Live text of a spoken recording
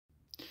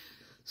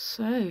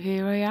So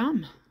here I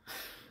am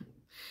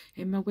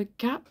in my wig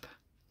cap,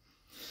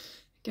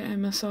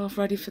 getting myself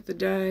ready for the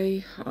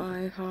day.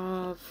 I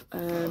have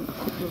a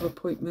couple of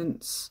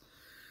appointments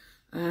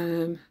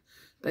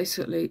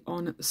basically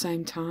on at the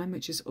same time,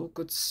 which is all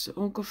good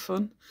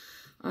fun.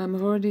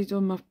 I've already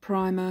done my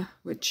primer,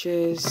 which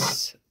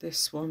is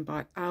this one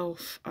by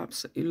Elf.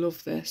 Absolutely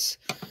love this.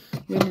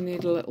 You only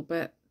need a little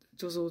bit, it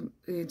does all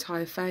the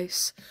entire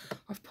face.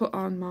 I've put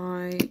on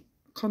my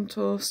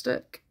contour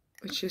stick,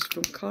 which is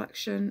from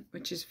Collection,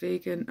 which is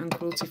vegan and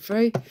cruelty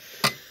free.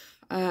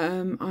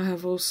 I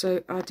have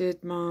also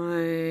added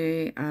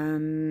my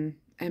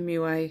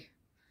MUA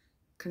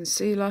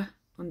concealer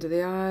under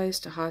the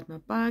eyes to hide my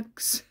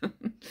bags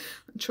and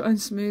try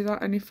and smooth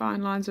out any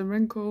fine lines and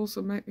wrinkles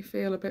and make me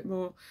feel a bit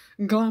more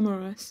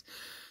glamorous.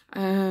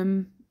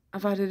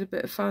 I've added a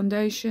bit of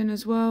foundation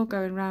as well,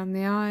 going around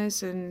the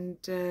eyes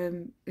and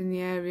in the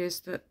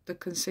areas that the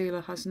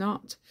concealer has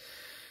not.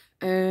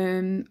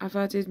 I've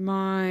added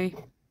my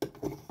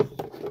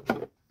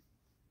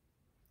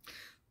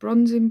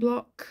bronzing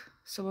block,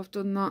 so I've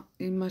done that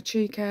in my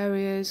cheek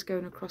areas,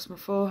 going across my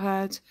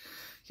forehead,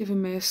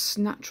 giving me a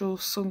natural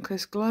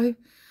sun-kissed glow.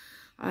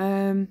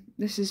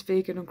 This is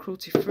vegan and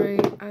cruelty free,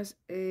 as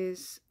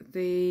is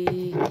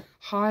the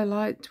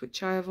highlight,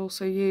 which I have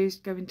also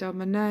used going down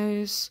my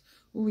nose.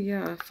 Oh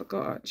yeah, I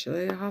forgot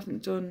actually, I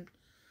haven't done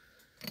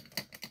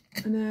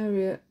an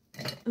area.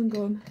 Hang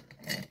on.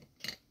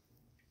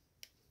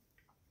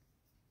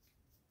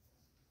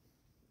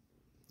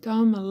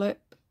 Down my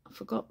lip, I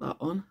forgot that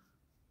one.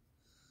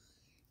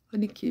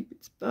 Honey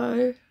Cupid's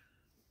bow.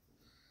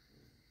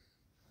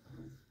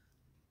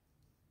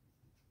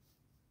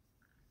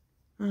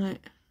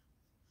 Right.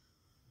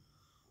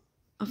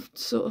 I've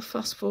sort of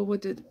fast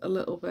forwarded a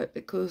little bit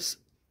because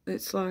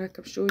it's like,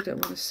 I'm sure you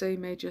don't want to see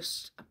me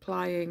just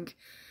applying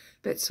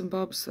bits and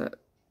bobs that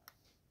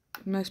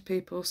most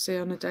people see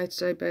on a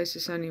day-to-day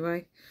basis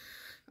anyway.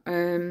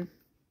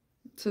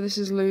 So this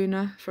is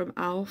Luna from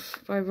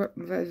Elf.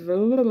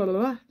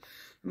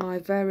 My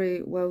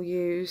very well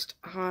used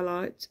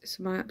highlight. It's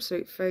my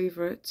absolute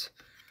favourite.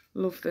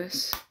 Love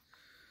this.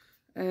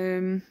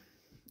 And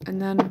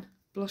then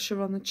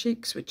blusher on the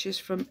cheeks, which is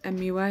from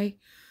MUA.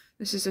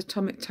 This is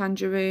Atomic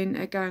Tangerine,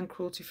 again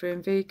cruelty free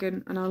and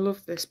vegan, and I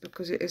love this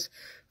because it is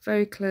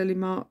very clearly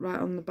marked right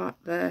on the back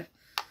there.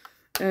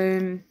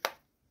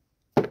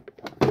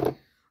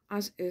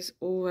 As is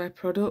all their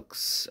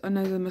products. I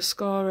know the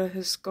mascara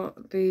has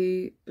got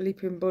the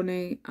Leaping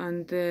Bunny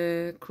and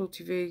the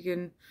cruelty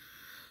vegan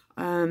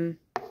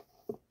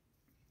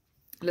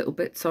little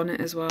bits on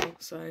it as well,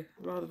 so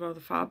rather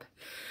fab.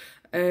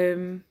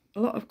 A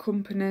lot of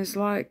companies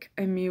like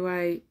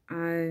MUA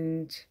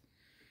and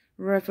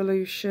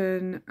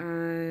Revolution,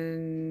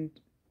 and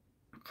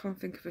I can't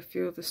think of a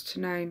few others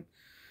to name,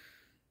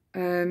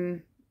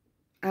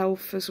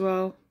 Elf as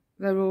well,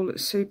 they're all at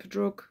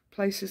Superdrug,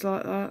 places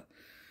like that.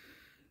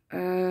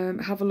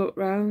 Have a look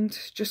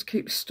round, just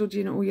keep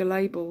studying all your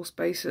labels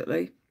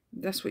basically,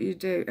 that's what you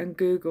do, and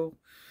Google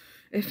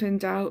if in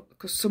doubt,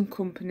 because some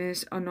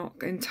companies are not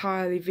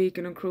entirely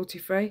vegan and cruelty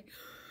free.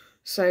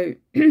 So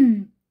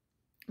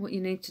what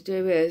you need to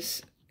do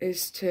is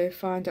to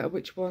find out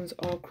which ones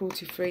are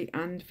cruelty free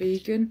and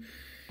vegan.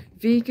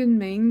 Vegan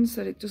means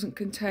that it doesn't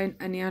contain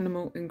any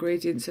animal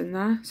ingredients in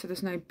there, so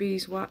there's no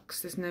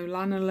beeswax, there's no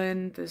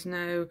lanolin, there's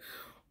no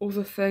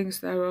other things.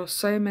 There are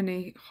so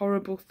many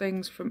horrible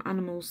things from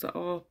animals that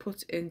are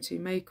put into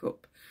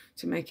makeup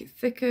to make it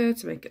thicker,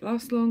 to make it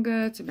last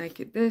longer, to make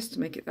it this, to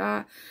make it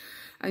that.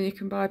 And you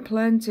can buy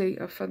plenty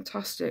of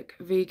fantastic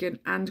vegan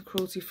and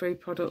cruelty-free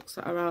products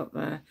that are out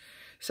there.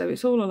 So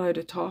it's all a load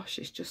of tosh.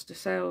 It's just a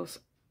sales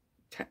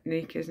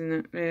technique, isn't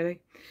it,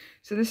 really?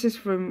 So this is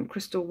from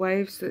Crystal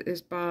Waves, that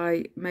is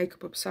by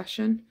Makeup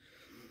Obsession.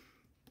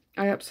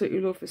 I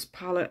absolutely love this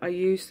palette. I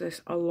use this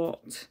a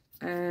lot.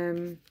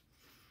 It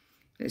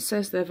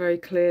says they're very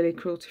clearly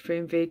cruelty-free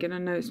and vegan. I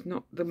know it's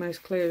not the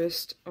most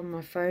clearest on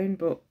my phone,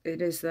 but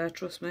it is there,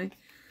 trust me.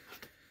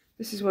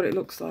 This is what it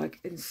looks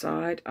like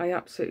inside. I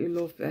absolutely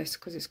love this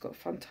because it's got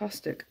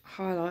fantastic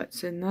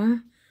highlights in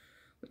there,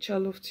 which I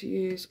love to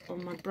use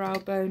on my brow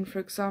bone, for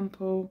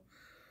example.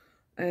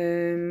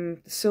 The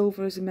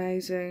silver is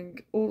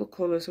amazing. All the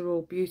colours are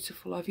all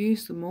beautiful. I've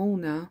used them all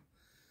now.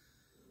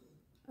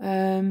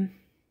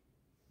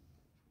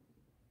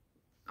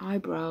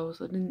 Eyebrows,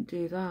 I didn't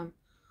do them.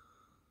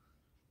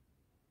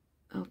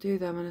 I'll do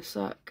them in a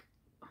sec.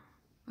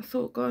 I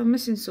thought, God, I'm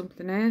missing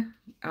something here.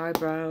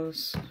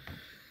 Eyebrows.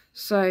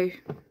 So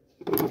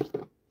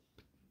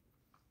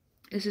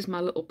this is my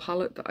little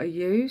palette that I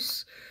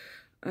use.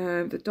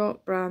 The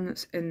dark brown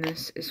that's in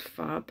this is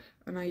fab,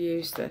 and I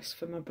use this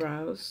for my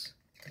brows.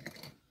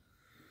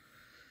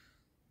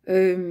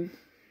 There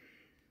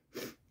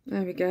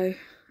we go.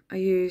 I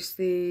use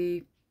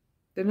the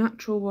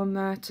natural one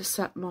there to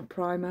set my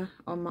primer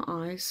on my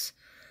eyes.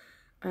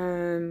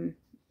 I'm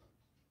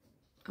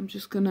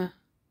just gonna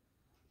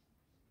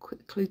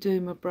quickly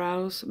do my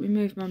brows. Let me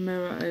move my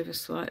mirror over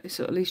slightly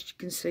so at least you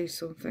can see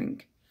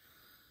something.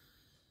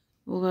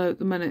 Although at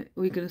the minute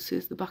we're going to see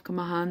is the back of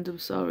my hand, I'm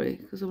sorry,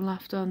 because I'm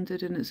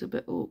left-handed and it's a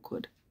bit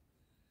awkward.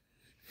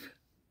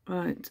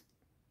 Right.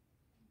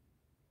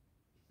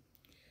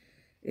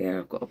 Yeah,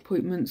 I've got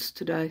appointments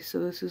today, so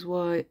this is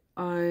why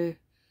I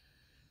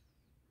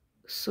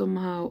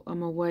somehow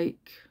am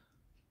awake.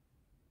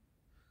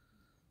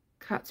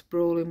 Cats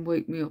brawling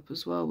wake me up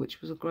as well,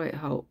 which was a great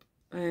help.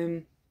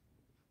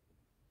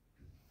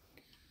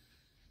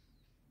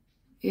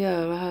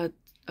 Yeah,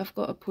 I've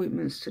got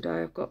appointments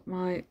today. I've got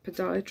my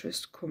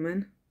podiatrist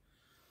coming.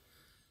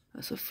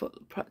 That's a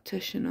foot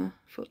practitioner,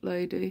 foot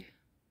lady.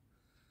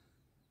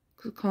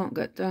 Because I can't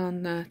get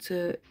down there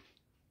to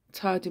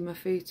tidy my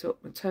feet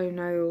up, my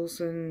toenails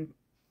and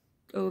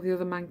all the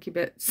other manky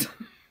bits.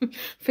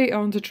 Feet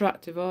aren't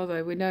attractive, are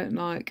they? We don't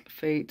like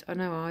feet. I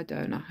know I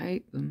don't. I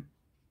hate them.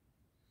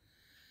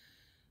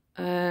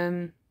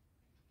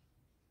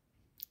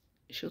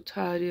 She'll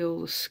tidy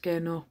all the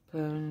skin up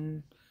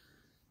and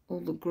all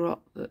the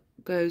grot that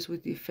goes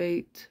with your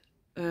feet.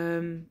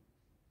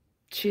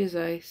 She is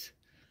ace.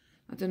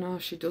 I don't know how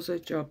she does her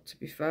job, to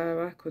be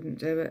fair. I couldn't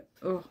do it.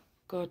 Oh,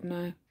 God,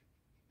 no.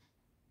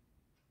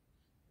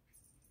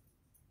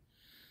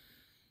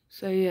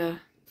 So, yeah.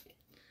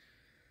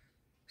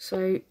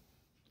 So,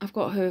 I've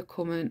got her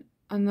coming.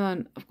 And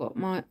then I've got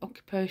my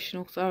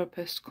occupational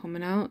therapist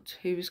coming out,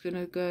 who is going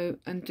to go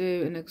and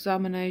do an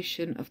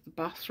examination of the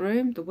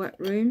bathroom, the wet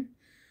room.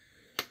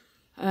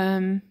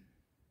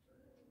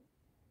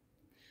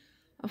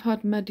 I've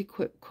had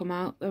Mediquip come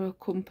out. They're a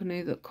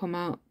company that come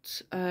out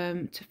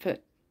to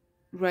fit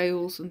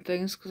rails and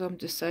things because I'm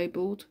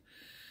disabled.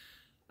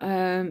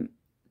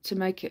 To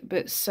make it a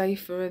bit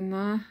safer in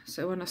there.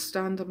 So when I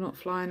stand, I'm not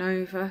flying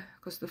over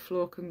because the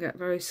floor can get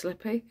very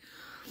slippy.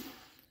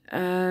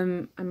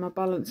 And my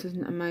balance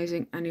isn't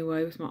amazing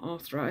anyway with my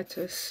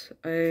arthritis.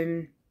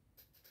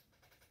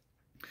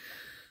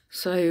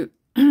 So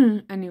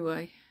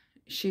anyway,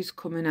 she's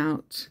coming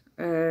out.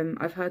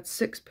 I've had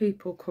 6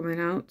 people coming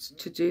out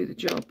to do the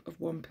job of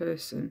one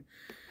person.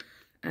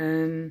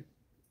 I've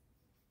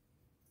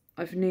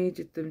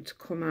needed them to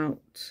come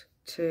out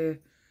to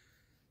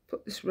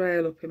put this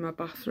rail up in my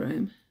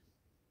bathroom.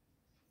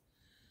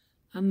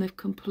 And they've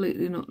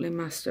completely and utterly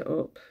messed it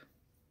up.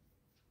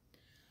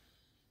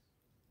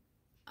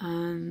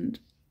 And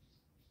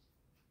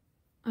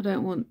I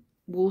don't want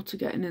water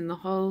getting in the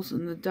holes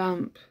and the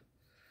damp.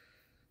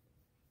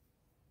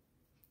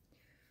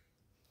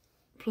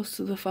 Plus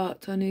to the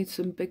fact I need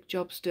some big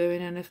jobs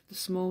doing, and if the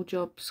small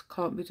jobs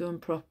can't be done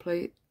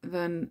properly,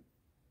 then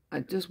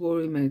it does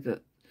worry me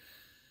that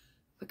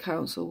the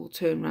council will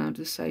turn around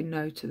and say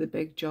no to the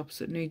big jobs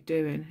that need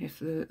doing if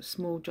the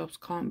small jobs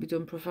can't be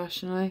done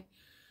professionally.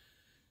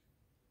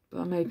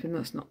 But I'm hoping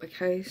that's not the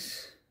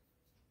case.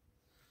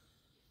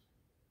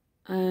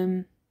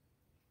 Because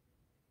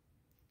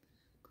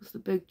the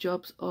big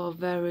jobs are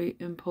very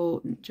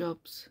important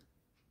jobs.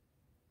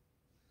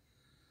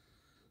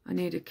 I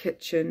need a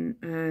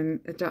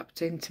kitchen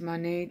adapting to my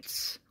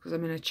needs because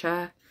I'm in a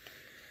chair.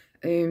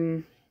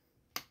 I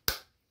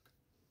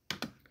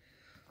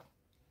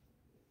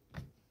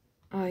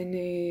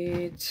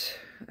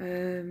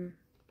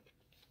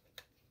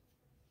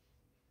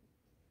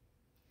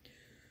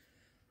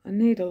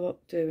need a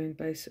lot doing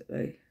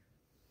basically.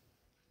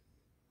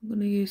 I'm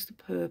going to use the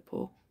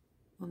purple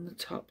on the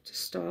top to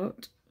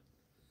start.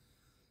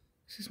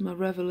 This is my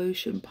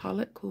Revolution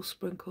palette called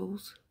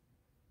Sprinkles.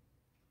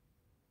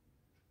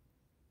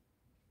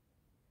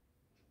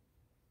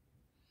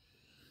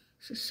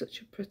 This is such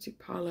a pretty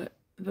palette,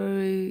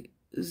 very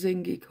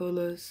zingy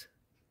colours.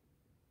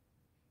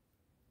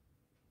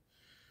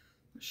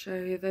 I'll show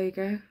you, there you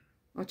go.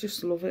 I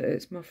just love it,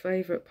 it's my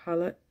favourite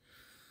palette.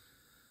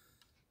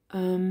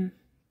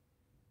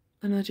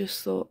 And I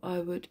just thought I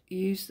would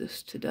use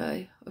this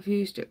today. I've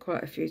used it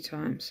quite a few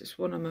times. It's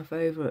one of my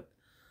favourite.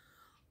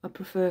 I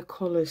prefer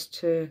colours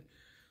to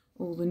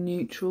all the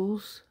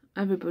neutrals.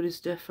 Everybody's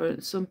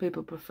different. Some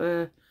people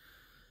prefer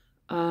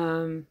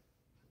the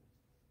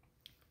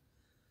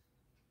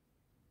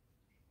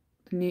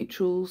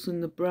neutrals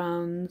and the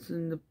browns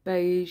and the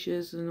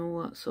beiges and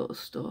all that sort of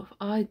stuff.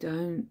 I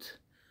don't.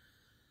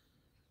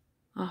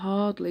 I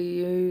hardly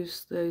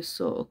use those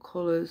sort of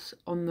colours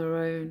on their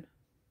own.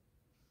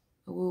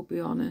 I will be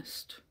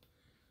honest.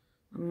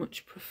 I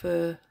much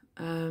prefer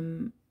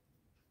the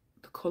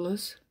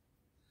colours.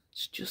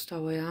 It's just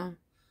how I am.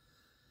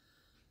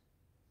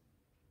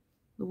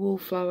 The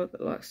wallflower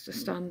that likes to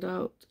stand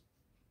out.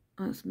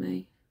 That's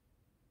me.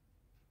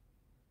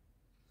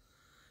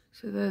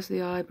 So there's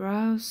the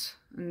eyebrows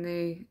and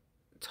the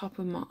top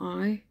of my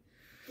eye.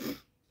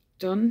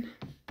 Done.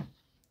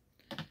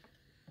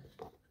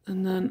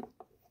 And then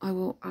I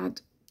will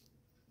add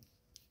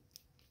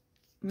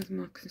with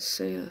my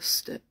concealer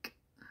stick.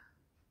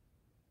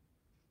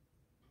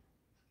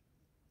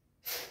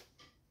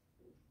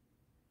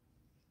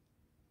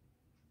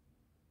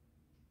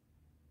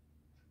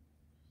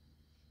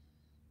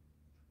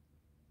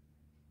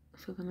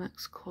 For the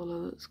next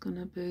colour that's going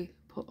to be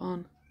put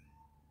on.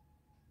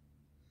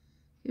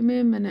 Give me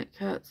a minute,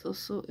 cats, I'll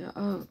sort you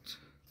out.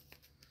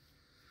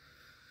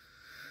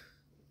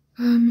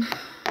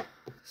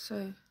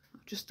 So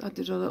I've just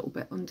added a little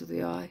bit under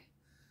the eye.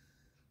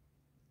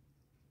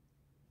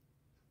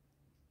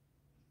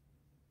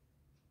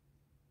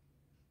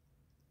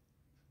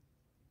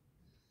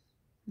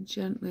 And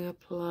gently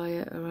apply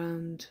it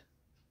around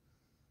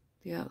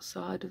the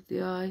outside of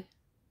the eye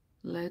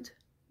lid.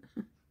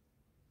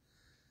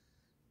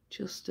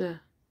 Just to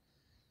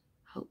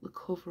help the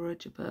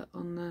coverage a bit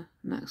on the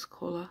next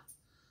colour.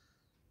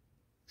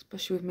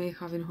 Especially with me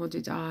having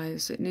hooded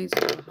eyes, it needs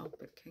all the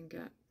help it can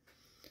get.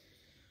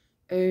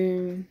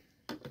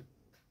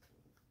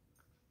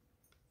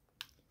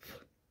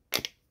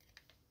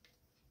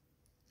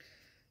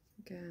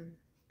 Again.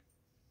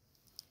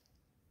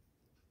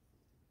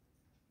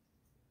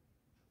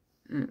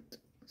 Right,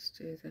 let's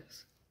do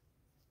this.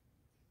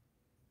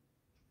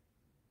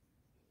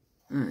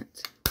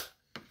 Right,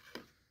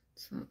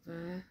 it's that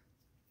there.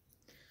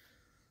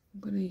 I'm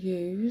going to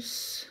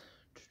use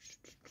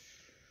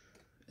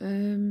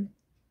a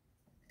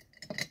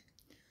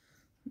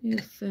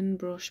thin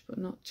brush, but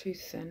not too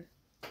thin.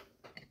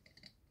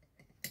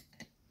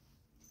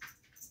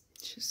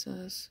 She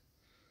says.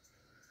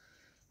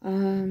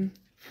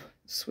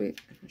 Sweet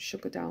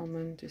sugared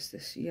almond is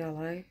this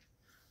yellow.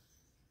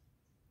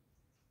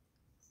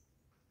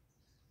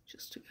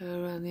 Just to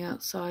go around the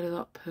outside of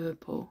that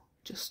purple,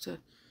 just to,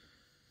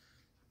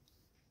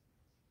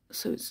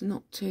 so it's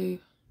not too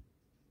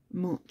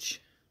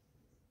much.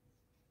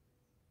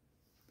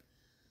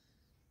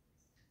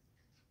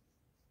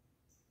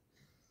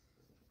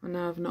 I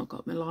know I've not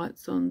got my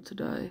lights on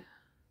today.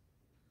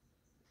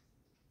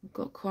 I've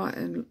got quite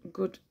a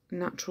good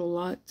natural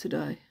light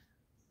today.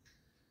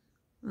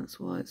 That's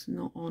why it's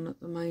not on at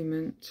the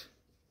moment.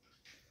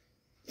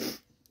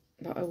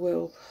 But I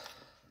will.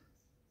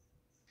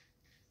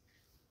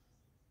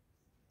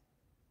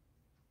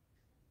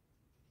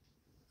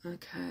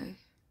 Okay,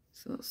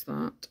 so that's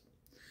that.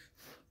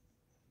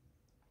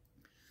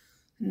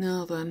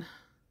 Now then,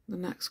 the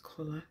next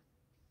colour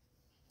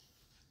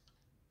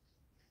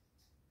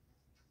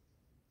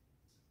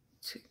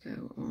to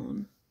go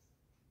on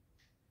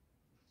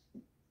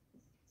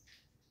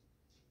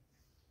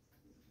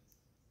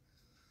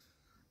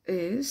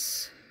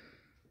is,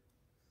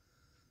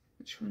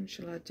 which one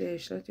shall I do?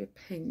 Shall I do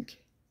pink?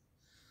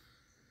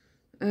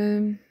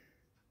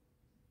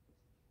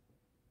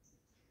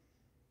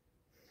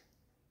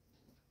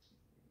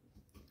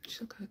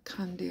 Shall I go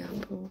candy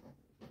apple?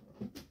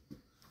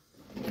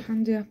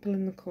 Candy apple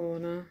in the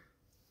corner.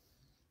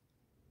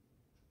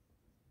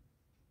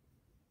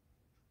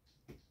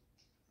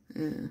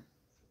 Yeah.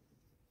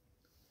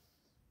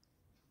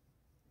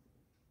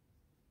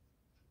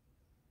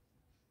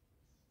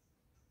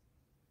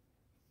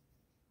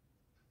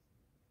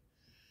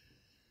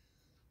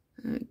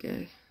 There we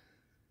go.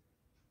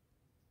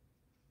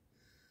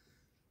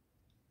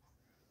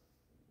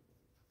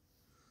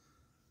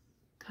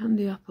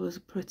 Candy apple is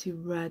a pretty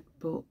red,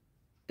 but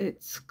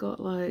it's got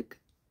like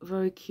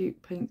very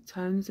cute pink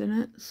tones in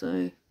it,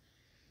 so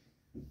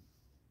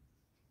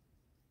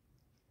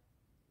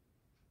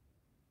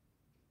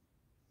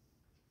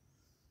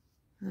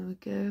there we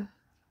go.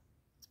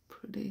 It's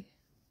pretty.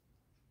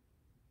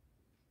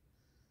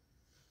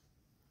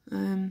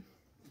 There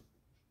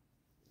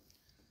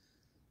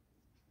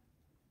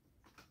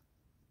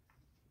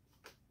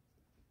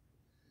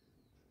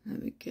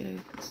we go,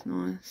 that's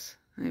nice.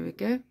 There we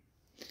go.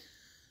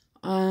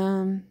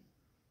 And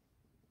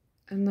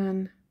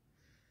then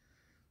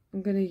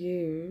I'm going to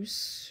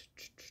use,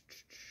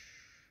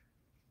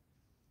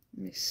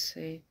 let me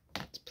see,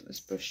 let's put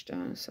this brush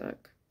down a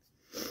sec.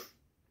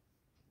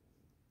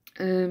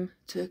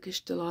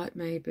 Turkish Delight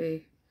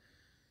maybe,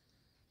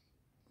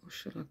 or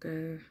should I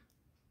go,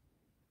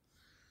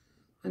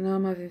 I know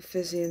I'm having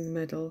fizzy in the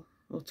middle,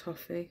 or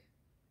toffee.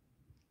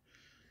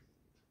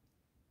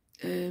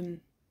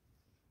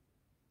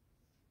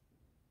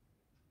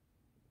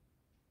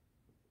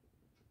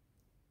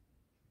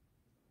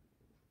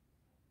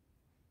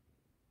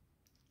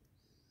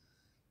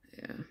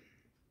 Yeah.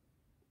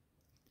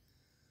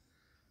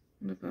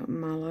 What about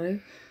mallow,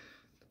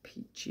 the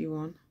peachy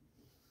one?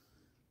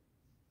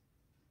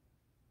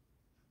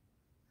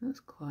 That's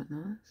quite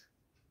nice.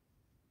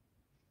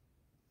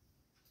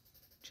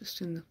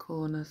 Just in the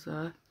corners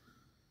there.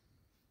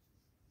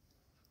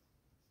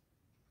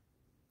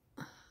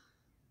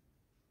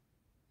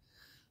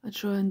 I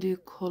try and do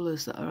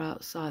colours that are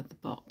outside the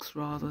box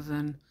rather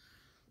than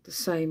the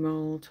same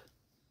old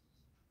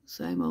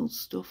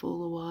stuff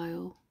all the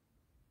while.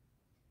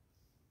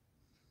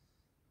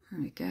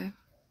 There we go.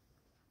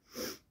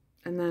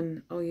 And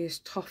then I'll use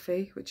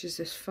toffee, which is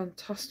this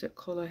fantastic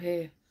colour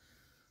here.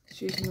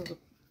 Let's use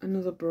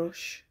another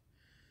brush.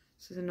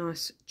 This is a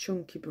nice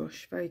chunky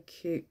brush, very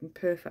cute and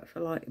perfect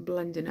for like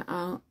blending it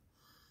out.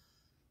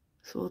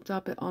 So I'll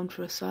dab it on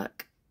for a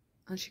sec,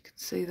 as you can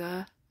see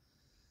there.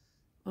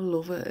 I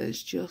love it.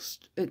 It's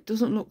just, it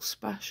doesn't look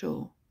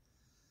special,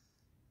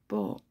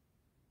 but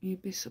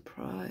you'd be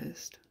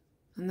surprised.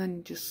 And then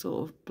you just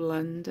sort of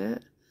blend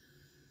it,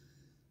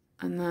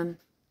 and then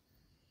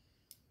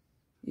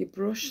your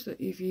brush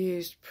that you've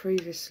used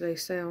previously,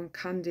 say on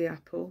candy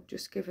apple,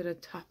 just give it a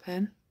tap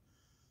in,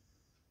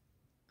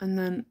 and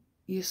then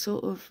you're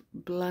sort of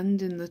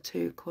blending the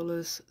two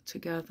colours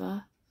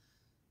together,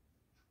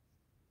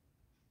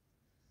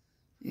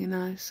 you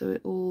know, so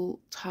it all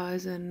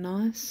ties in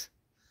nice,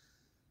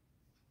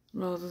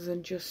 rather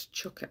than just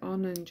chuck it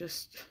on and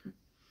just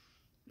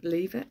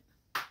leave it.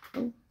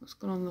 Oh, that's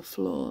gone on the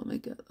floor, let me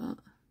get that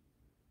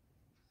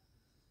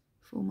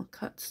before my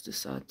cats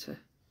decide to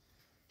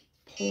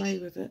play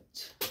with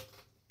it.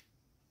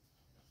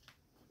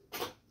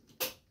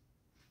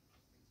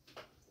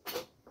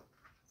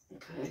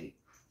 Okay.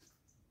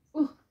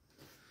 Oh,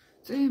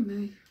 dear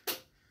me.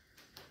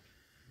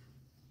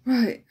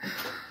 Right,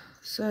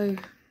 so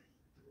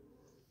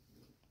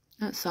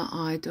that's that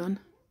eye done.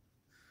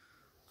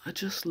 I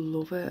just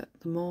love it.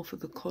 The more for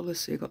the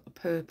colours, so you've got the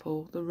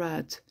purple, the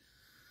red,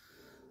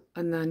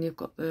 and then you've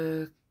got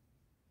the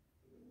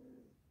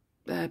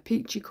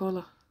peachy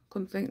colour.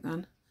 Couldn't think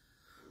then.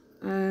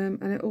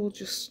 And it all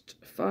just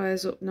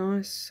fires up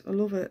nice. I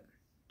love it.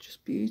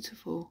 Just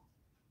beautiful.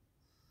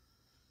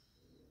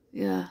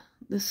 Yeah,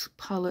 this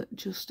palette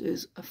just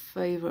is a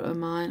favourite of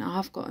mine. I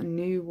have got a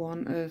new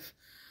one of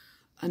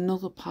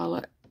another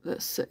palette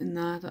that's sitting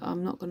there that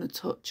I'm not going to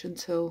touch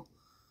until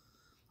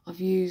I've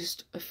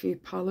used a few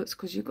palettes,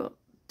 because you've got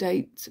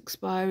dates,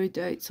 expiry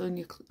dates on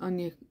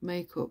your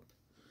makeup.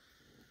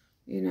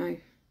 You know,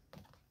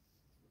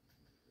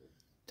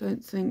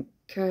 don't think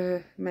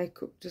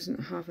makeup doesn't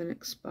have an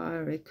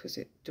expiry, because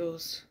it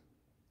does.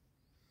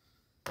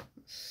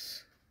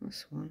 That's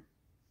this one.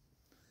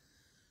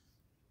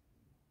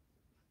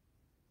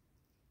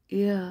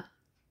 Yeah,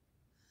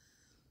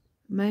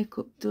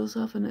 makeup does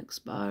have an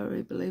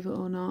expiry, believe it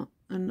or not,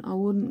 and I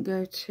wouldn't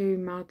go too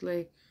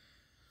madly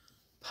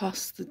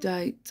past the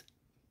date,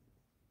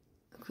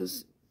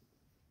 because,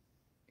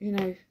 you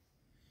know,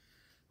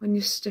 when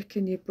you're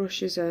sticking your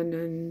brushes in,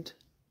 and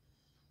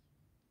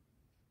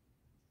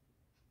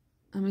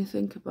I mean,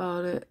 think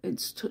about it,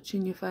 it's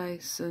touching your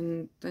face,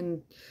 and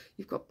then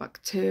you've got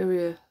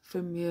bacteria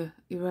from your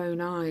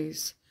own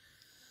eyes,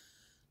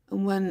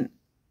 and when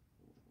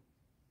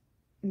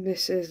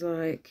this is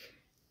like,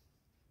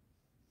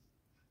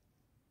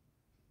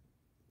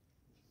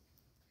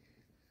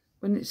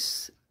 when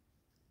it's,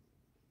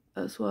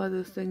 that's why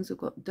the things have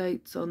got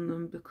dates on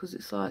them, because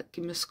it's like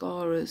your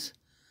mascaras.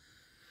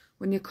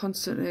 When you're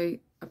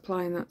constantly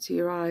applying that to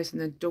your eyes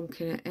and then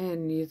dunking it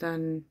in, you're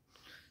then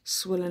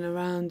swilling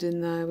around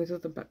in there with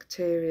other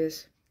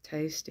bacterias.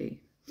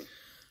 Tasty.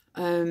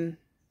 So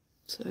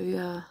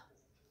yeah,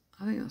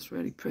 I think that's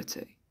really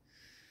pretty.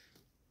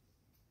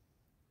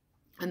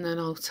 And then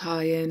I'll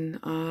tie in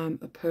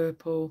a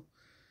purple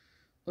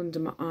under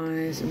my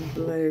eyes and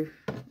blue,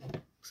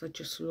 because I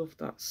just love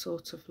that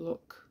sort of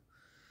look.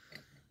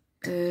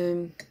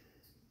 I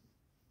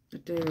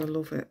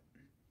love it.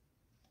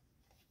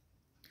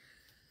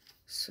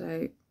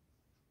 So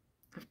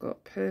I've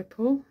got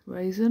purple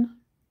raisin.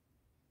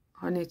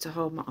 I need to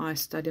hold my eye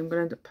steady. I'm going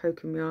to end up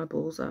poking my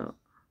eyeballs out.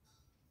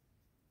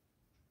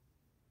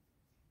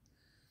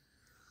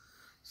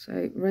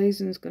 So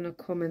raisin's going to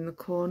come in the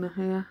corner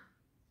here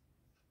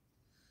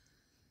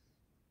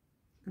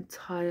and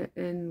tie it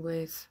in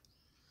with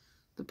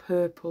the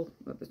purple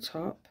at the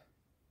top.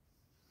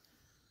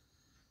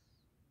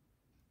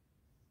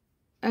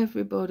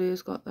 Everybody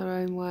has got their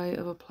own way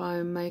of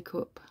applying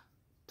makeup.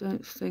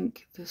 Don't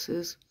think this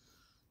is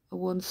a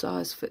one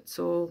size fits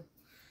all.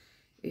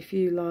 If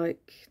you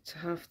like to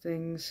have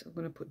things, I'm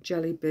going to put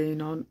jelly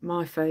bean on.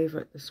 My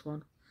favourite, this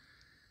one.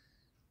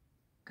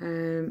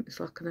 It's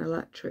like an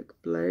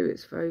electric blue.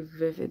 It's very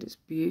vivid. It's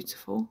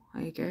beautiful.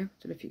 There you go.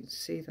 Don't know if you can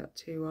see that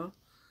too well.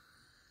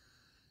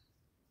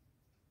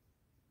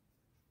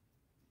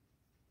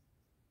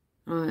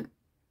 Right.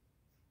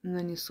 And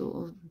then you sort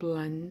of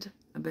blend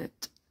a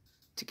bit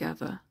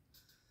together.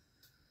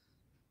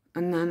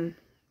 And then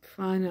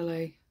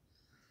finally,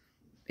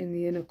 in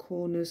the inner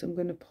corners, I'm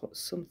going to put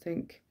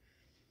something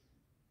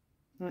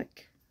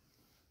like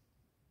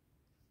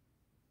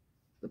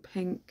the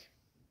pink.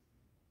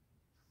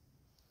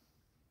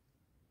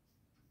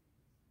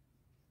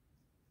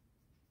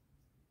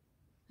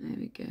 There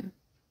we go.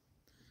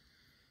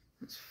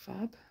 That's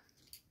fab.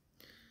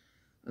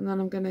 And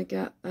then I'm going to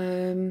get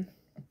another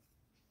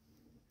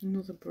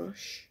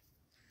brush.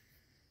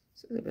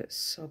 It's a bit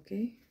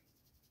soggy.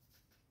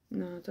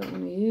 No, I don't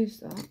want to use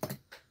that.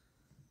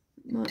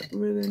 It might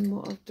ruin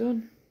what I've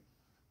done.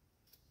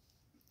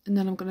 And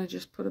then I'm going to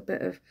just put a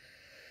bit of,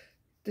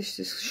 this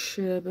is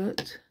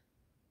sherbet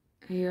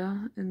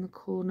here in the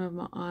corner of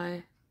my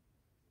eye.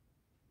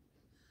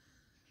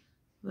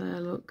 There,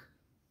 look.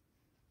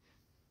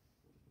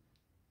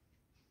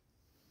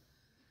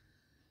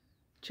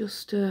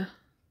 Just to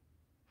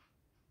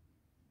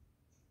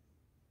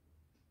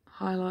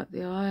highlight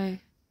the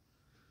eye.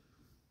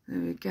 There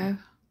we go.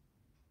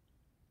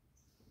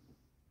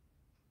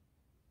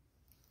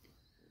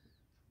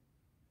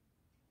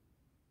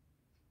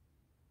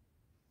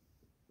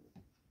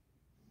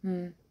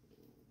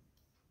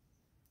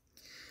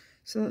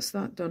 So that's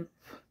that done.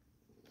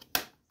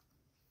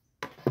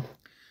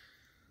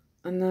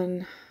 And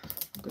then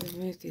I'm going to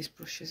move these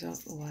brushes out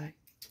of the way.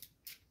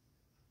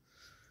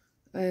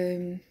 I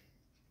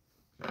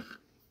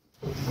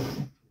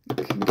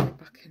can get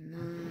back in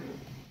there.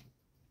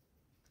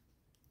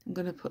 I'm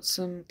going to put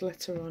some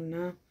glitter on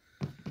now.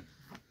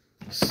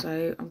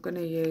 So I'm going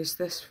to use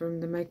this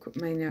from the Makeup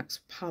Maniacs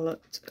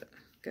palette to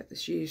get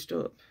this used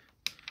up.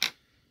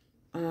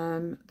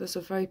 There's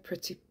a very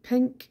pretty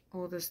pink,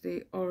 or there's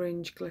the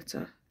orange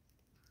glitter.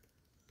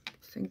 I'm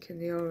thinking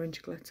the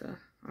orange glitter.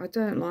 I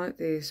don't like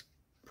these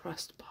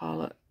pressed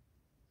palette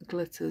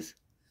glitters.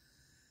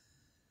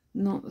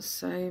 Not the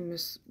same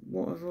as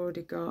what I've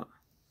already got.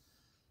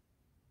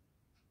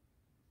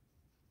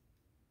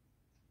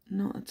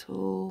 Not at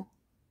all.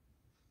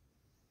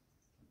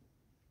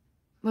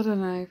 I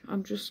don't know,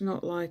 I'm just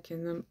not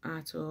liking them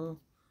at all.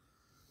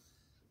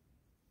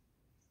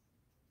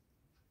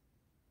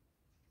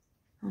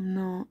 I'm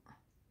not.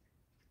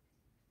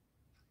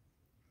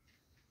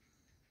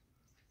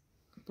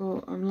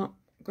 But I'm not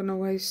going to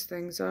waste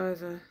things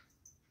either.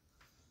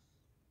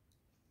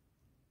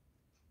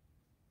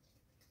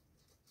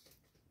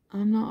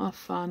 I'm not a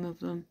fan of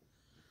them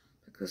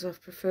because I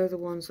prefer the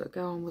ones that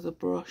go on with a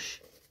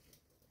brush.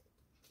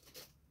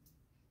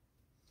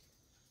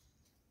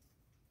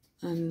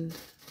 And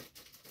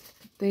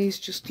these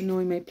just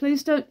annoy me.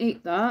 Please don't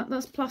eat that.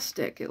 That's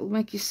plastic. It'll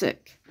make you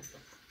sick.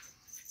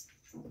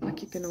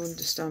 Like you're going to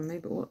understand me,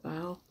 but what the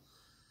hell?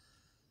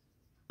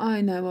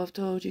 I know I've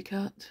told you,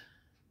 cat.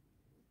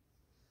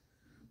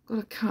 Got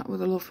a cat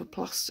with a love for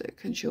plastic,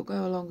 and she'll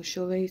go along and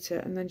she'll eat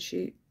it, and then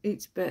she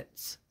eats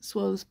bits,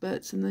 swallows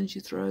bits, and then she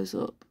throws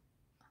up.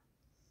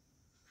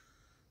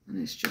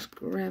 And it's just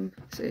grim.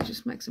 So it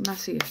just makes a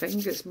mess of your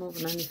fingers more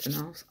than anything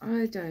else.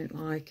 I don't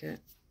like it.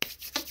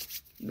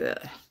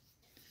 Blech.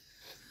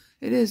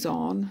 It is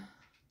on.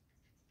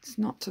 It's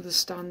not to the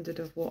standard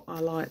of what I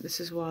like. This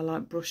is why I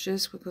like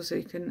brushes, because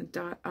you can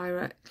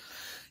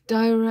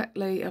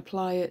directly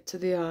apply it to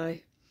the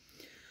eye.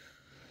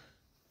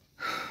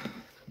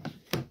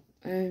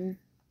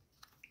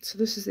 So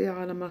this is the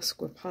Isla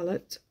Masqua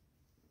palette.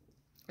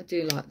 I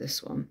do like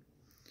this one.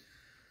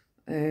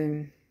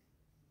 Don't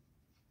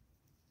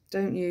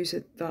use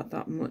it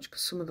that much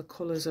because some of the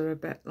colours are a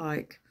bit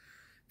like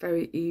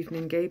very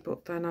evening-y,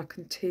 but then I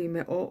can team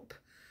it up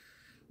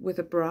with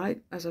a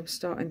bright, as I'm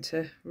starting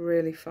to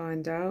really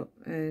find out.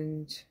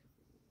 And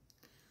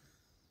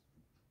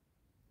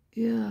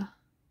yeah,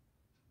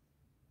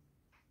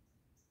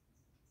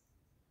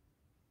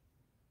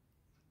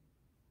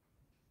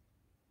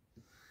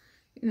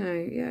 you know,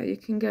 yeah, you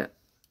can get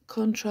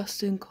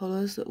contrasting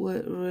colours that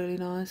work really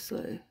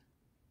nicely.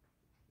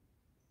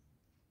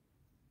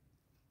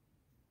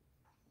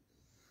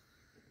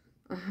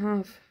 I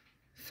have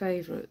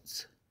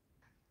favourites.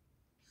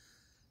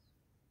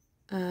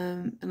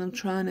 And I'm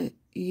trying to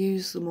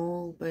use them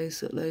all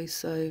basically,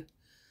 so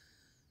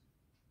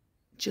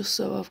just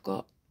so I've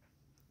got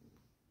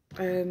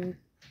let me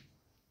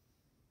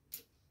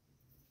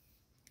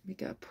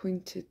get a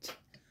pointed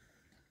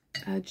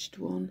edged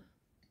one.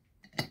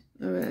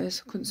 There it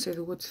is. I couldn't see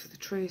the woods for the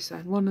trees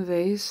then. One of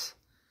these.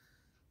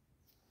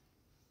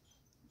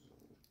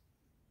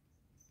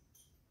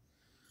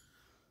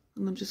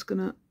 And I'm just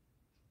gonna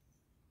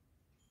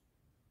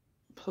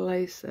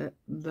place it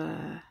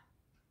there.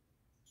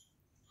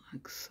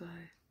 Like so.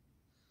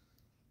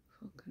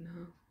 Fucking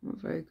hell. I'm not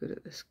very good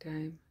at this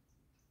game.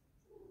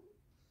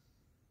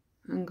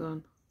 Hang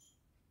on.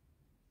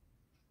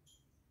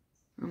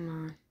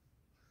 Am I?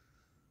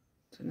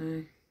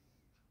 Dunno.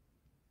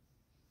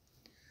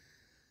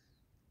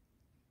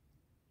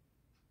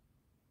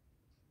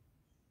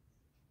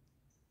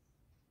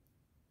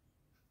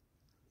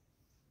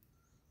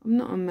 I'm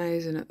not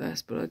amazing at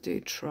this, but I do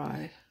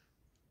try.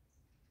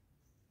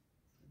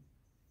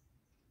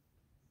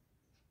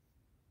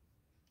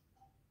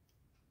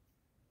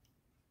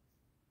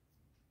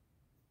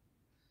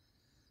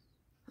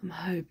 I'm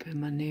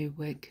hoping my new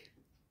wig,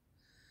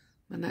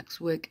 my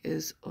next wig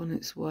is on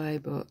its way,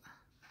 but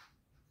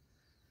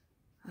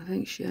I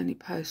think she only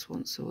posts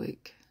once a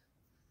week.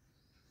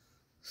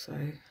 So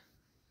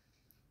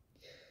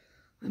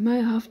I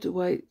may have to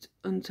wait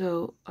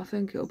until, I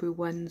think it'll be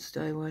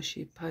Wednesday where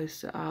she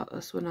posts it out.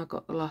 That's when I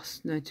got the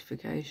last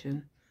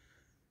notification.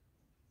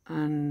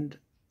 And,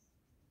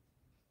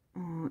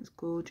 oh, it's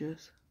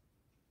gorgeous.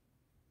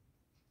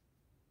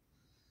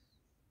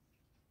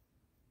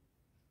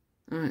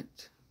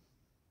 Right.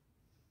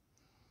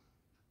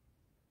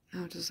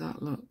 How does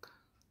that look?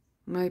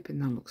 I'm hoping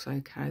that looks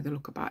okay. They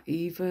look about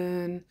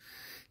even.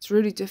 It's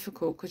really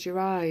difficult because your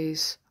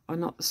eyes are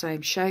not the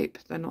same shape.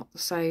 They're not the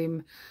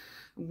same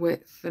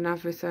width and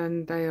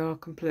everything. They are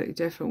completely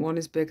different. One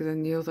is bigger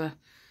than the other.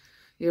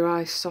 Your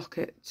eye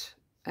socket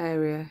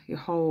area, your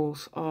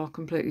holes are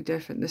completely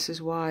different. This is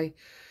why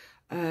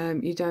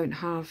you don't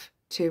have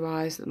two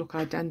eyes that look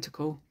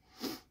identical.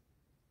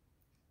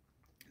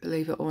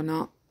 Believe it or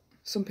not.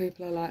 Some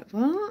people are like,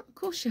 what? Of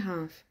course you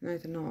have. No,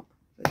 they're not.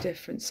 They're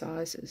different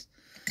sizes.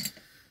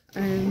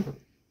 I'm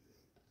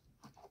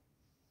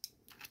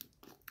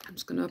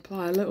just going to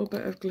apply a little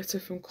bit of glitter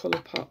from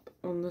Colourpop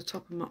on the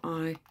top of my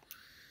eye.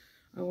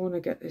 I want to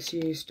get this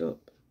used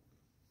up.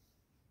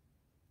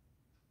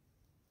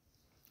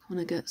 I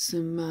want to get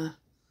some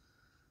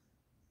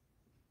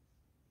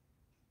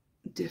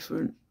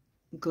different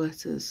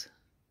glitters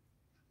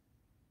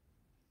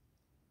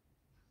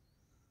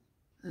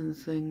and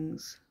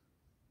things.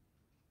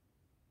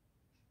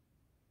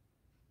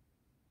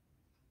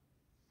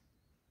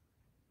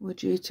 We're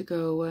due to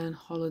go away on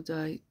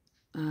holiday.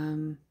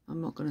 I'm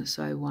not going to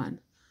say when,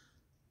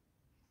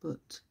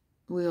 but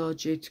we are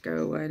due to go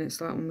away, and it's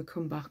like when we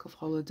come back off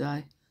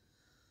holiday,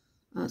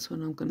 that's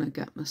when I'm going to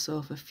get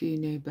myself a few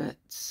new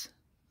bits,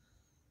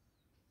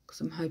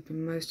 because I'm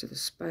hoping most of the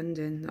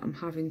spending that I'm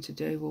having to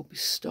do will be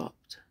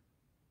stopped.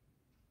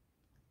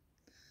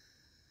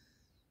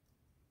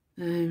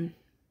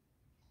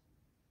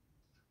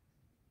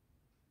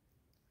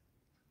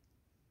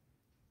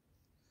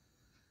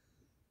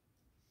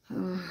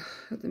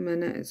 At the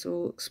minute it's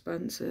all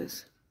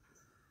expenses.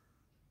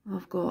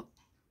 I've got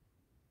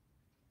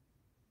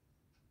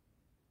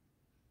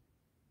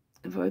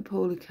a very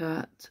poorly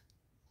cat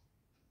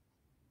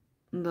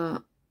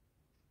that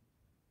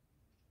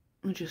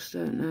I just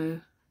don't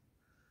know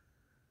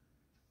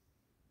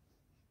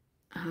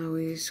how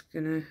he's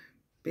gonna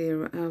be,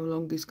 how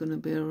long he's gonna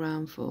be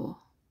around for.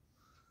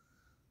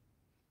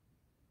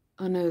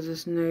 I know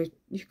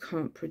you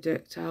can't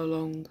predict how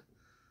long,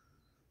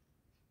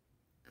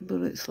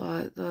 but it's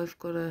like I've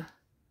got to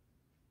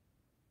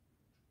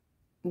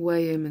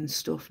weigh him and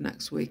stuff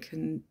next week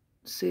and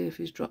see if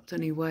he's dropped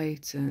any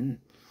weight, and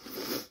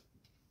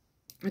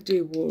I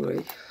do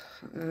worry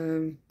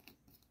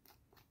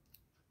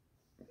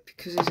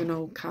because he's an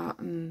old cat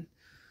and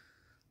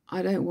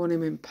I don't want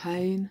him in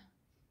pain.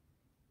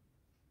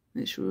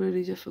 It's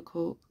really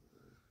difficult.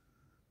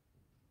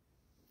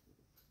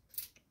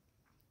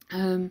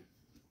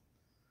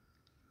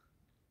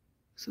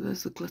 So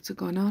there's the glitter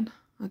going on.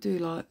 I do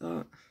like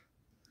that.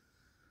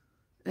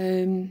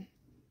 And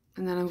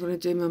then I'm going to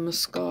do my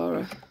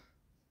mascara,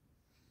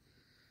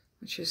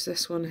 which is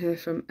this one here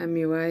from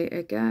MUA,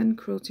 again,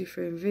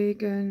 cruelty-free and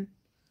vegan.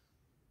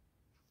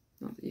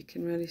 Not that you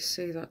can really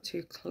see that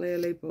too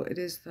clearly, but it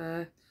is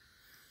there.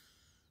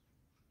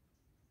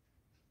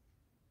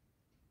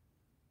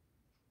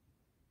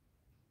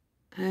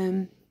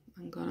 Hang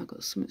on, I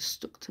got something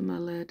stuck to my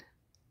lid.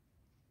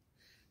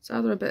 It's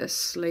either a bit of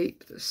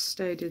sleep that's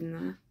stayed in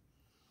there,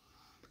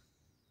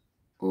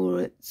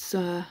 or it's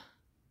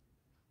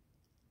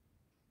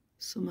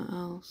something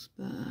else,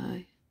 but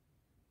oh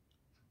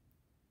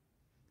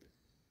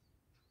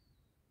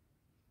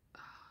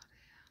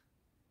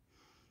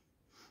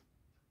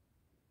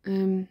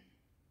dear.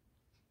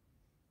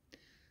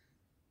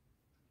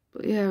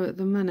 But yeah, at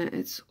the minute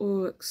it's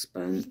all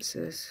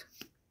expenses.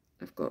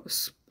 I've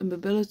got a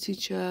mobility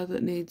chair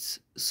that needs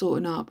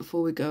sorting out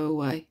before we go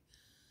away,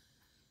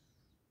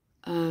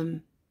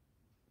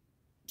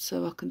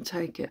 so I can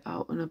take it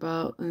out and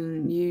about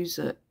and use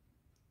it.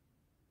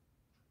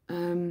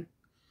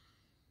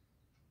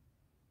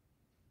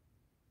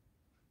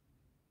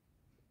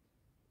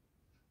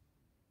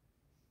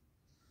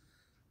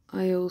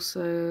 I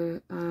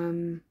also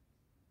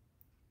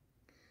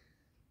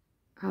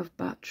have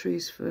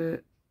batteries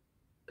for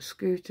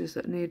scooters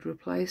that need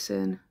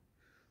replacing.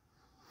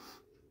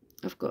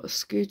 I've got a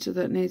scooter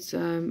that needs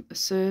a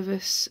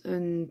service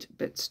and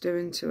bits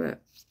doing to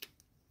it.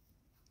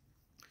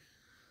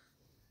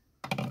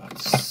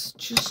 It's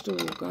just all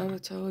go, I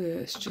tell you.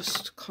 It's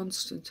just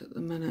constant at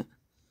the minute.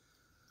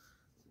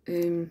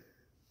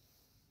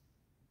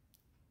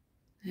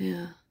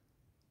 Yeah.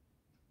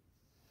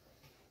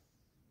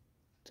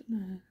 Don't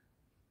know.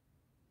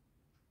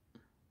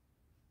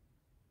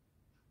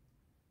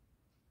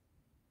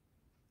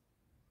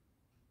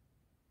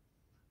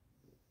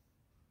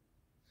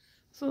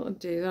 I thought I'd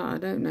do that. I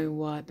don't know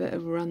why. A bit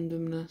of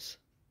randomness.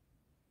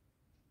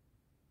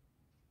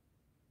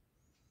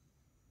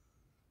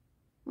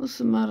 What's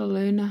the matter,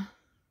 Luna?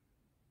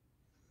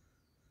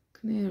 I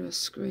can hear her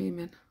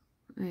screaming.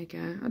 There you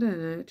go. I don't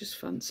know. I just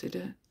fancied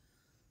it.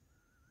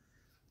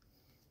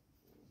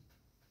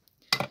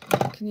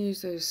 I can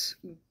use those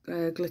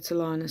glitter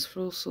liners for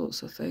all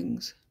sorts of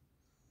things.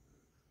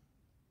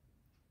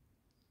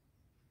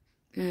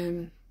 Let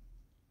me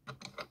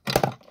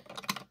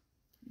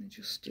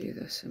just do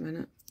this a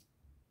minute.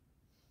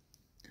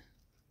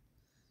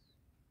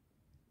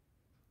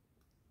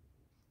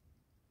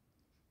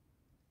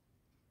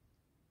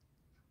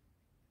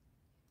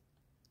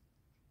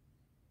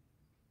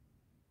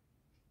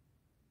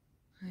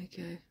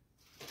 Okay.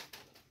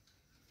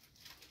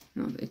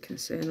 Not that you can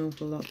see an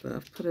awful lot, but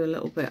I've put a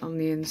little bit on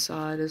the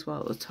inside as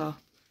well at the top.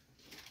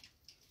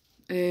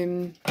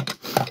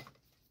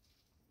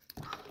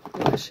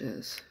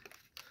 Brushes.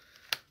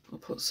 I'll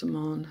put some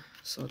on.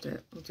 Sod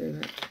it. I'll do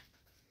it.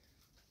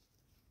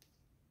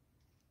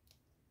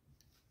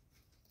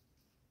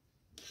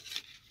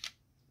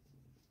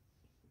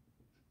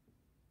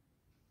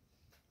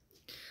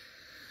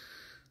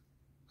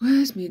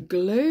 Where's my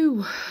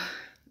glue?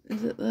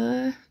 Is it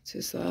there? It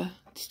is there.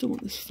 I just don't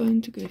want this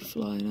phone to go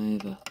flying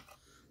over.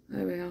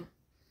 There we are.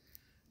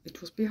 It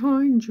was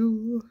behind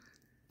you.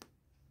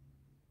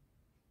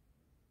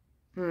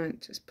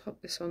 Right, just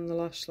pop this on the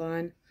lash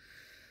line.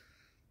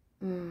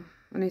 Oh,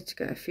 I need to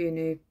get a few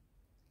new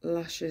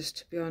lashes,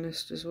 to be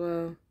honest, as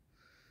well.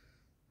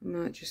 I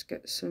might just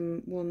get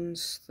some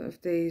ones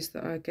of these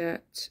that I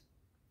get,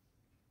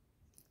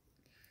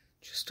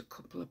 just a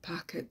couple of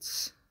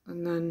packets,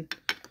 and then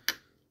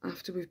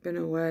after we've been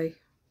away,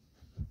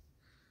 I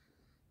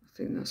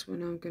think that's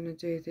when I'm going to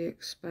do the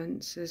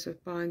expenses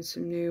of buying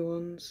some new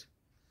ones.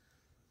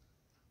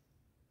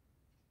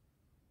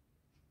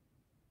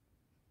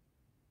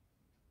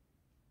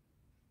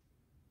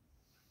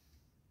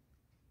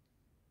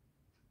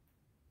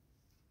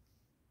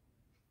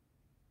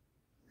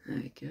 There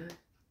you go.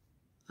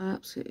 I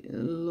absolutely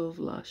love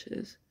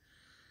lashes.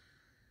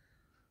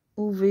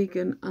 All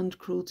vegan and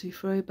cruelty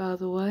free, by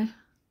the way.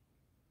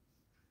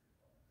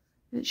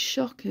 It's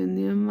shocking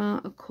the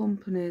amount of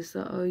companies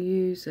that are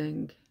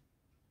using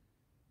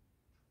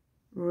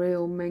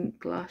real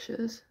mink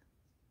lashes.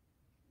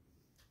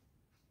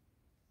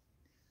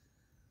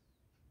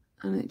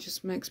 And it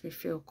just makes me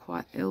feel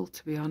quite ill,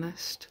 to be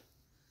honest.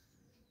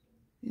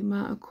 The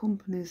amount of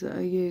companies that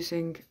are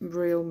using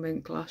real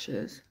mink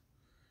lashes.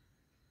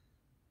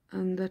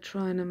 And they're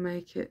trying to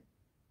make it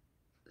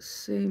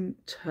seem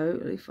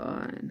totally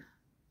fine.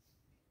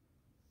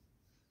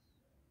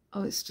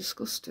 Oh, it's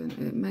disgusting.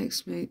 It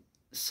makes me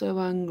so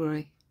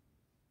angry.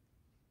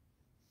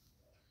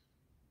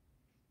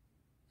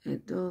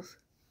 It does.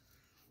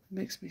 It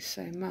makes me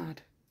so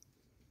mad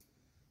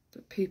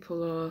that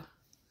people are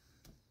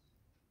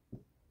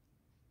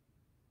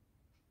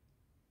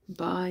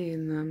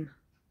buying them.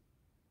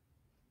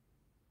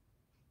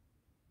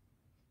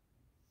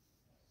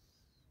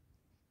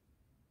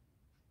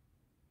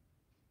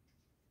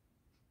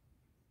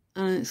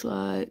 And it's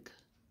like,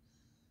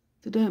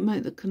 they don't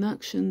make the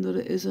connection that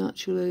it is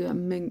actually a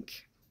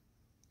mink,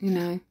 you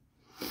know,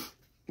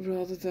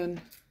 rather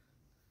than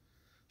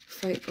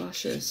fake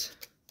lashes.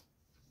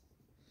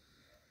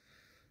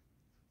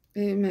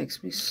 It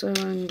makes me so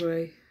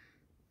angry.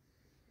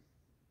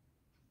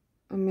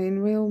 I mean,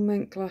 real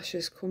mink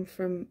lashes come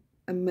from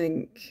a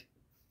mink.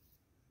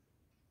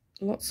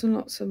 Lots and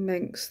lots of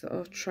minks that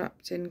are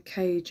trapped in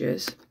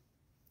cages.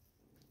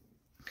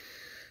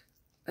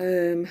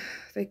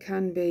 They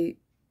can be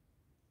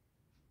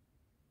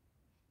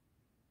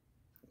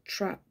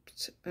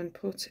trapped and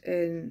put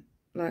in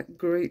like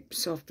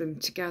groups of them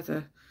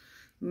together.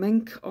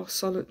 Mink are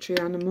solitary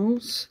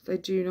animals. They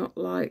do not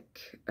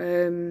like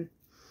the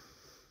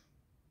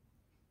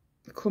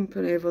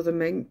company of other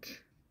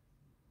mink,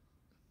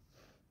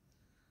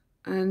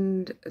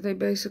 and they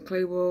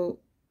basically will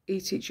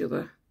eat each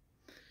other.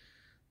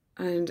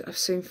 And I've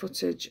seen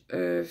footage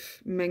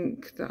of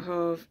mink that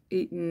have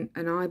eaten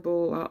an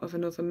eyeball out of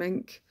another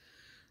mink.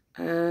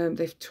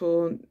 They've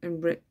torn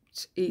and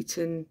ripped,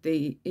 eaten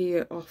the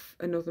ear off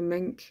another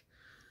mink.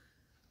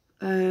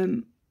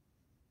 They're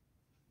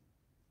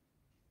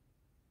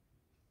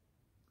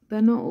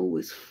not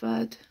always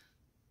fed.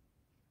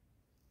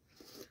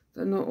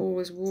 They're not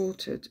always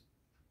watered.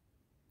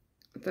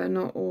 They're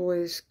not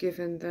always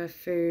given their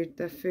food.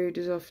 Their food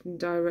is often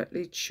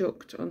directly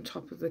chucked on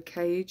top of the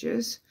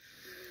cages.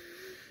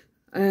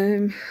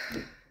 And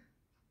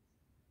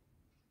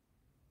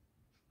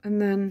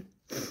then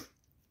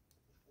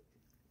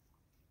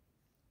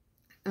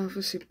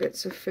obviously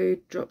bits of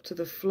food drop to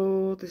the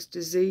floor. There's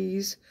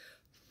disease,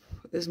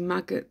 there's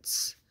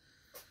maggots.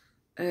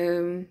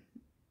 So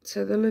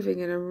they're living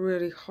in a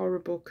really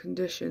horrible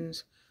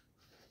conditions,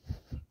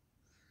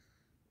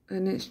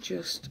 and it's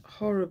just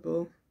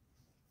horrible.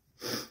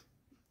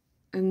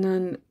 And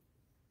then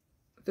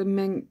the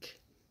mink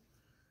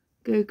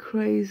go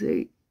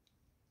crazy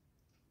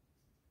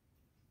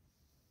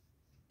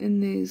in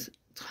these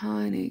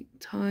tiny,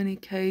 tiny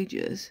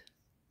cages.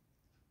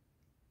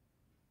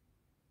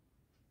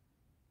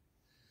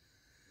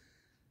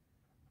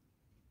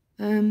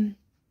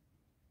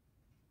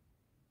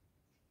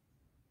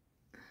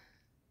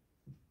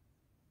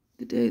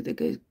 They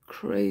go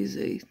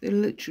crazy. They're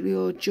literally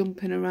all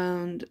jumping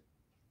around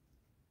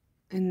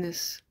in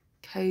this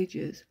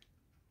cages.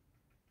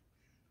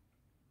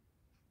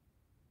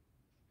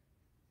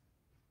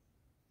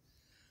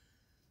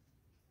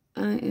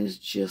 And it is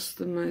just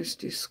the most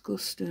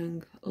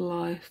disgusting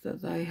life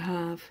that they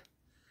have.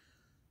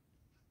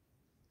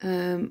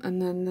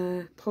 And then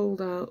they're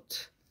pulled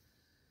out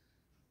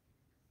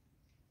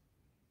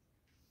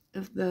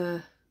of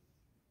their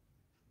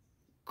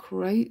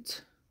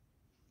crate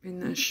in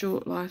their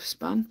short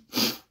lifespan,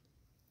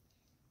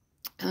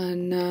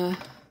 and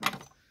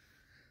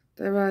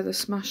they're either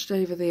smashed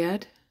over the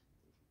head,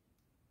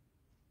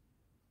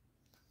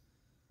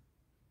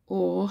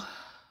 or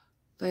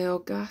they are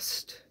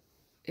gassed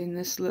in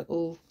this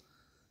little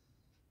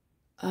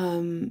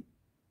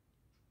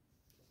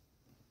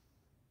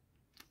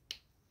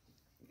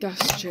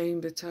gas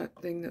chamber type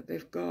thing that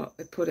they've got.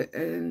 They put it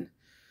in.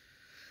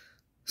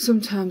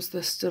 Sometimes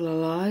they're still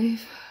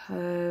alive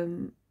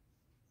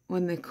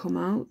when they come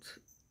out,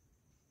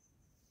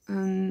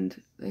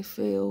 and they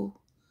feel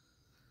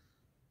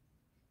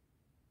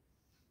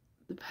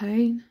the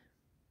pain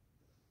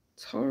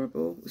It's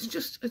horrible. It's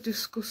just a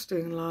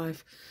disgusting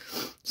life.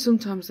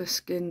 Sometimes they're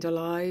skinned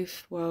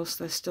alive whilst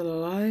they're still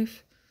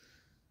alive.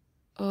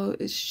 Oh,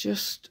 it's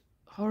just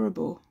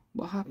horrible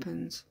what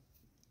happens.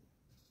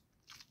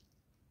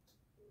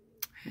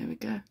 Here we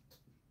go.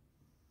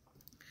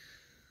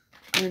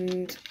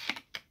 And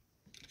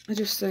I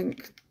just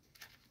think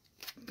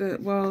that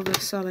while they're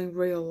selling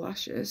real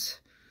lashes,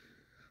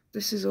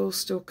 this is all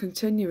still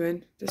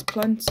continuing. There's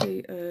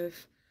plenty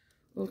of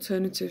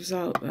alternatives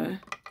out there.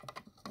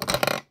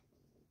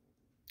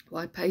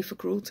 Why pay for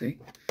cruelty?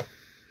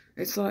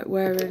 It's like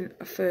wearing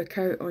a fur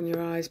coat on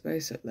your eyes,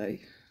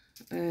 basically.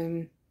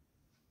 It's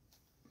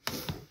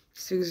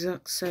the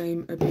exact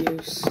same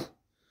abuse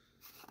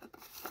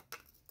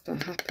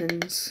that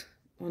happens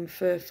on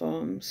fur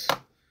farms.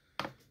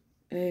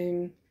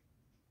 There's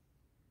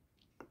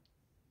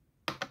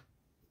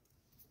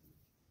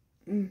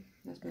my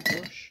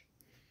brush.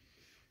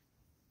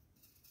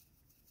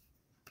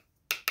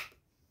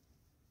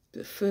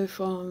 But fur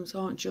farms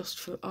aren't just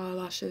for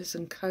eyelashes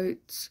and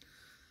coats.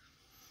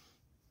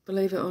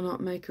 Believe it or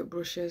not, makeup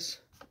brushes.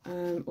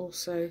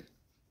 Also,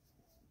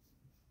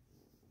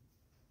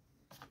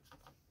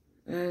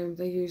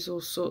 they use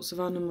all sorts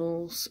of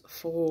animals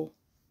for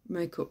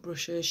makeup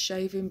brushes,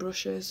 shaving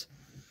brushes.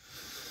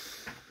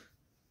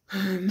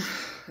 And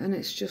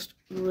it's just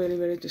really,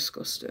 really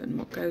disgusting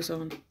what goes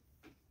on.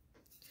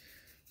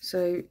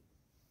 So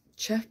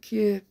check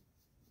your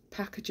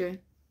packaging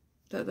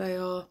that they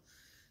are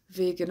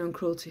vegan and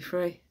cruelty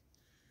free.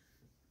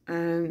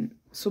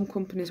 Some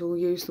companies will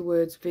use the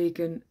words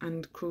vegan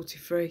and cruelty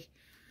free,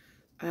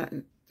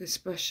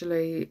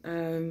 especially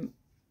the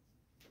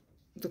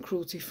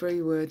cruelty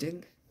free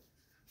wording.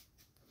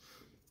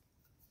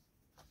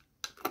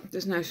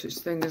 There's no such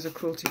thing as a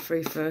cruelty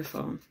free fur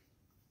farm.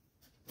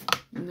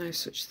 No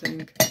such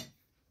thing.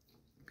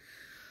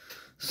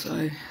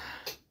 So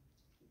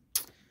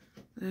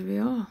there we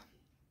are.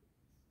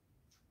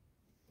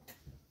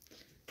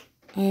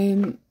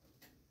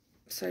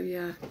 So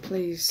yeah,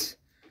 please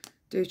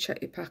do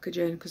check your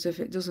packaging, because if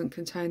it doesn't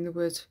contain the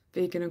words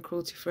vegan and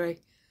cruelty free,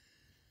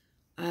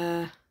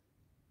 and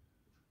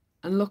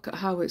look at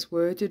how it's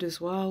worded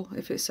as well.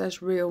 If it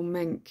says real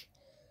mink,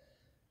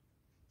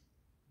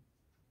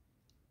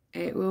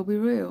 it will be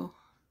real.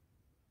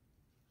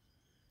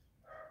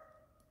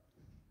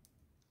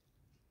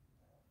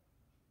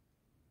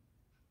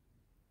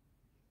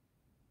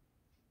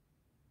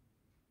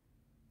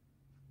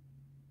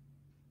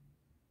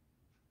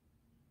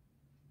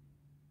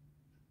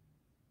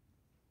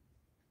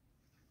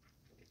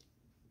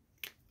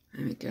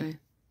 There we go.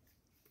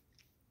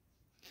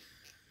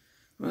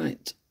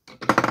 Right,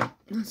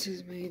 that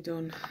is me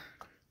done.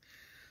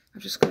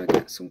 I've just got to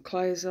get some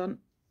clothes on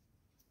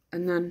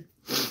and then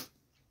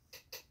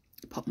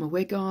pop my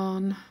wig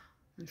on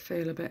and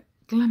feel a bit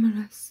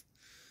glamorous.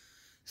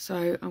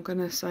 So I'm going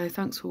to say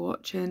thanks for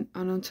watching,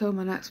 and until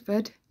my next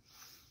vid,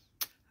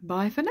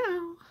 bye for now.